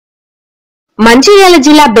మంచిర్యాల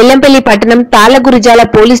జిల్లా బెల్లంపల్లి పట్టణం తాళ్లగురిజాల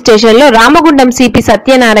పోలీస్ స్టేషన్లో Ramagundam CP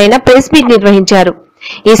Satyanarayana press meet నిర్వహించారు.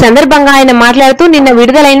 ఈ సందర్భంగా ఆయన మాట్లాడుతూ నిన్న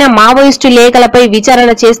విడుదలైన మావోయిస్టు లేఖలపై విచారణ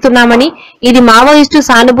చేస్తున్నామని, ఇది మావోయిస్టు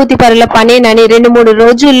సానుభూతి పరుల పనేనని 2-3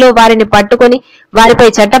 రోజుల్లో వారిని పట్టుకొని వారిపై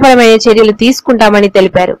చట్టపరమైన చర్యలు తీసుకుంటామని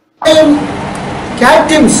తెలిపారు.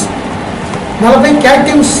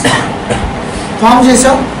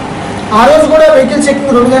 ఆ రోజు కూడా వెహికల్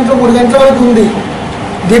చెకింగ్ 2 గంటలు 3 గంటల వరకు ఉంది.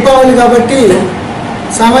 దీపావళి కాబట్టి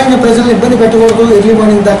సామాన్య ప్రజలను ఇబ్బంది పెట్టకూడదు, ఎర్లీ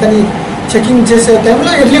మార్నింగ్ దాకాని చెకింగ్ చేసే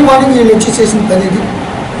టైంలో ఎర్లీ మార్నింగ్ వీళ్ళు వచ్చి చేసిన పని ఇది.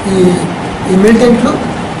 ఈ మిలిటెంట్లు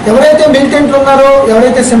ఎవరైతే మిలిటెంట్లు ఉన్నారో,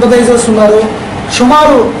 ఎవరైతే సింపథైజర్స్ ఉన్నారో,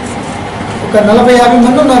 సుమారు ఒక 40-50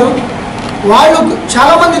 మంది ఉన్నారు. వాళ్ళు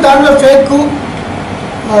చాలామంది దాంట్లో ఫేక్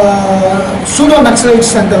సూడో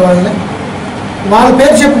నక్సలైట్స్ అంటారు. వాళ్ళ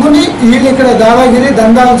పేరు చెప్పుకుని వీళ్ళు ఇక్కడ దాదాగిరి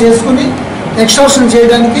దందాలు చేసుకుని ఎక్స్ట్రాక్షన్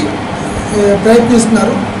చేయడానికి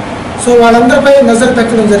ప్రయత్నిస్తున్నారు. సో వాళ్ళందరిపై నజర్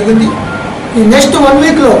పెట్టడం జరిగింది. ఈ నెక్స్ట్ 1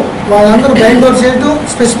 వీక్లో వాళ్ళందరూ బైండ్ ఓవర్ చేయడం,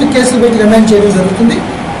 స్పెసిఫిక్ కేసులు పెట్టి రిమాండ్ చేయడం జరుగుతుంది.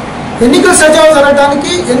 ఎన్నికలు సజావు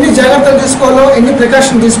జరగడానికి ఎన్ని జాగ్రత్తలు తీసుకోవాలో, ఎన్ని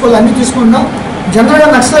ప్రికాషన్ తీసుకోవాలో అన్ని తీసుకుంటున్నాం. జనరల్గా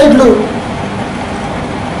నక్సలైట్లు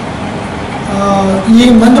ఈ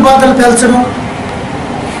మందు బాధలు పేల్చడం,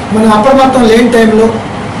 మన అప్రమత్తం లేని టైంలో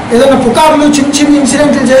ఏదైనా పుకార్లు చిన్న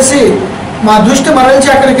ఇన్సిడెంట్లు చేసి మా దృష్టి మరల్చి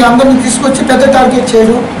అక్కడికి అందరిని తీసుకొచ్చి పెద్ద టార్గెట్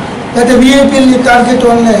చేయడం, లేకపోతే విఐపీని టార్గెట్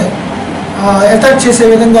వాళ్ళని అటాక్ చేసే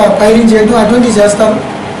విధంగా ఫైరింగ్ చేయడం, అటువంటివి చేస్తారు.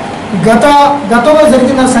 గతంలో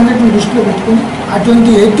జరిగిన సంఘటన దృష్టిలో పెట్టుకుని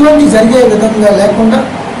ఎటువంటి జరిగే విధంగా లేకుండా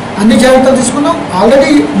అన్ని జాగ్రత్తలు తీసుకున్నాం.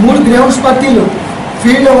 ఆల్రెడీ 3 గ్రౌండ్స్ పార్టీలు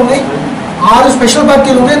ఫీల్డ్లో ఉన్నాయి, 6 స్పెషల్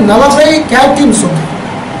పార్టీలు ఉన్నాయి, 40 క్యాట్ టీమ్స్ ఉన్నాయి.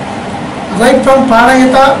 రైట్ ఫ్రమ్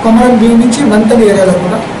ప్రాణహిత, కొమరం భీం నుంచి మంతని ఏరియాలో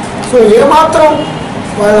కూడా. సో ఏమాత్రం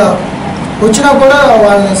వాళ్ళ వచ్చినా కూడా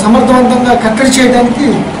వాళ్ళని సమర్థవంతంగా కట్టడి చేయడానికి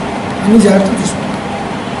అన్ని జాగ్రత్తలు తీసుకుంటాం.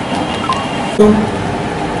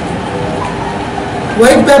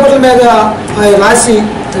 వైట్ పేపర్ల మీద రాసి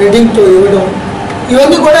రీడింగ్తో ఇవ్వడం,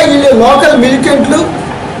 ఇవన్నీ కూడా వీళ్ళు లోకల్ మిలిటెంట్లు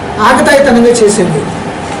ఆకతాయితనంగా చేసేది.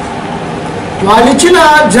 వాళ్ళు ఇచ్చిన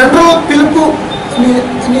జనరల్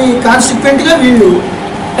పిలుపుని కాన్స్టిక్వెంట్గా వీళ్ళు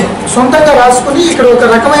సొంతంగా రాసుకొని ఇక్కడ ఒక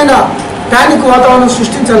రకమైన ప్యానిక్ వాతావరణం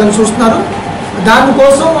సృష్టించాలని చూస్తున్నారు.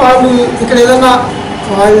 దానికోసం వాళ్ళు ఇక్కడ ఏదైనా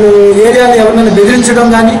వాళ్ళు ఏరియాని ఎవరినైనా బెదిరించడం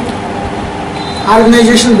కానీ,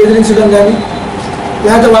 ఆర్గనైజేషన్ బెదిరించడం కానీ,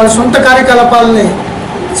 లేదా వాళ్ళ సొంత కార్యకలాపాలని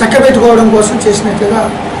చక్కబెట్టుకోవడం కోసం చేసినట్లుగా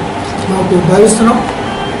మాకు భావిస్తున్నాం.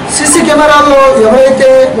 సీసీ కెమెరాల్లో ఎవరైతే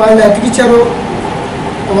వాళ్ళు అతికిచ్చారో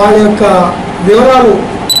వాళ్ళ యొక్క వివరాలు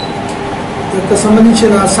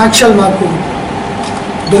సంబంధించిన సాక్ష్యాలు మాకు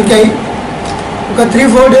దొరికాయి. ఒక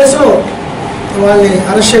 3-4 డేస్లో వాళ్ళని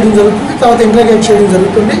అరెస్ట్ చేయడం జరుగుతుంది, తర్వాత ఇంట్రాగేట్ చేయడం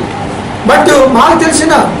జరుగుతుంది. బట్ మాకు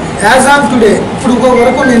తెలిసిన యాజ్ ఆన్ టుడే ఇప్పుడు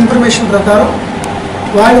వరకు ఉన్న ఇన్ఫర్మేషన్ ప్రకారం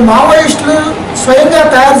వాళ్ళు మావోయిస్టులు స్వయంగా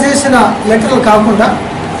తయారు చేసిన లెటర్లు కాకుండా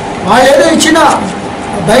వాళ్ళు ఏదో ఇచ్చిన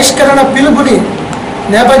బహిష్కరణ పిలుపుని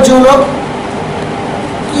నేపథ్యంలో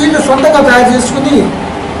వీళ్ళు సొంతంగా తయారు చేసుకుని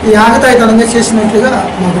ఈ ఆగతాయితనంగా చేసినట్లుగా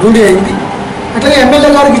మాకు రూఢి అయింది. అట్లాగే ఎమ్మెల్యే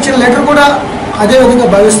గారికి ఇచ్చిన లెటర్ కూడా అదేవిధంగా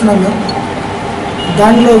భావిస్తున్నాం మేము.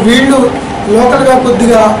 దాంట్లో వీళ్ళు లోకల్గా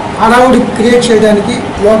కొద్దిగా హడావుడి క్రియేట్ చేయడానికి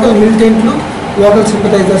లోకల్ మిలిటెంట్లు, లోకల్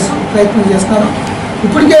సింపథైజర్స్ ప్రయత్నం చేస్తున్నారు.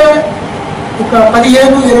 ఇప్పటికే ఒక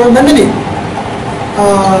 15-20 మందిని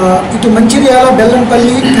ఇటు మంచిర్యాల,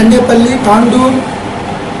 బెల్లంపల్లి, కన్నేపల్లి, తాండూర్,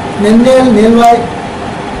 నెన్నేల్, నేల్వాయ్,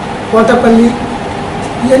 కోటపల్లి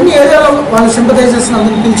ఇవన్నీ ఏరియాలో వాళ్ళ సింపథైజర్స్ని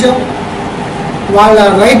అందరిని పిలిచాం. వాళ్ళ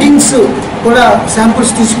రైటింగ్స్ కూడా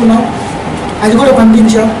శాంపుల్స్ తీసుకున్నాం, అది కూడా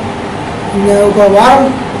పంపించాం. ఒక వారం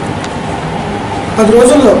 10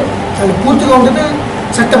 రోజుల్లో వాళ్ళు పూర్తిగా ఉంటే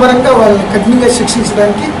చట్టపరంగా వాళ్ళని కఠినంగా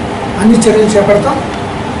శిక్షించడానికి అన్ని చర్యలు చేపడతాం.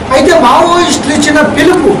 అయితే మావోయిస్టులు ఇచ్చిన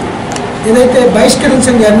పిలుపు ఏదైతే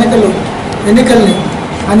బహిష్కరించండి ఎన్నికల్ని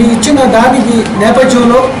అని ఇచ్చిన దానికి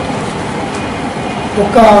నేపథ్యంలో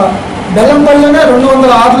ఒక బెల్లంపల్లిలోనే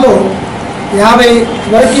 206లో 50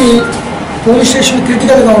 వరకు పోలీస్ స్టేషన్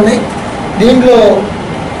క్రిటికల్గా ఉన్నాయి. దీంట్లో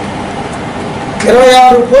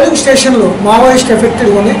 26 పోలింగ్ స్టేషన్లు మావోయిస్ట్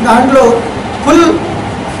ఎఫెక్టెడ్గా ఉన్నాయి. దాంట్లో ఫుల్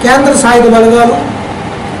కేంద్ర సాయుధ బలగాలు,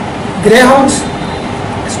 గ్రేహౌండ్స్,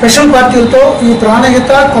 స్పెషల్ పార్టీలతో ఈ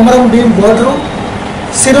ప్రాణహిత, కొమరం భీం బోర్డరు,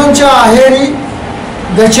 సిరోంచా, అహేరి,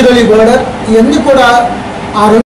 గచ్చిరోలి బోర్డర్ ఇవన్నీ కూడా ఆ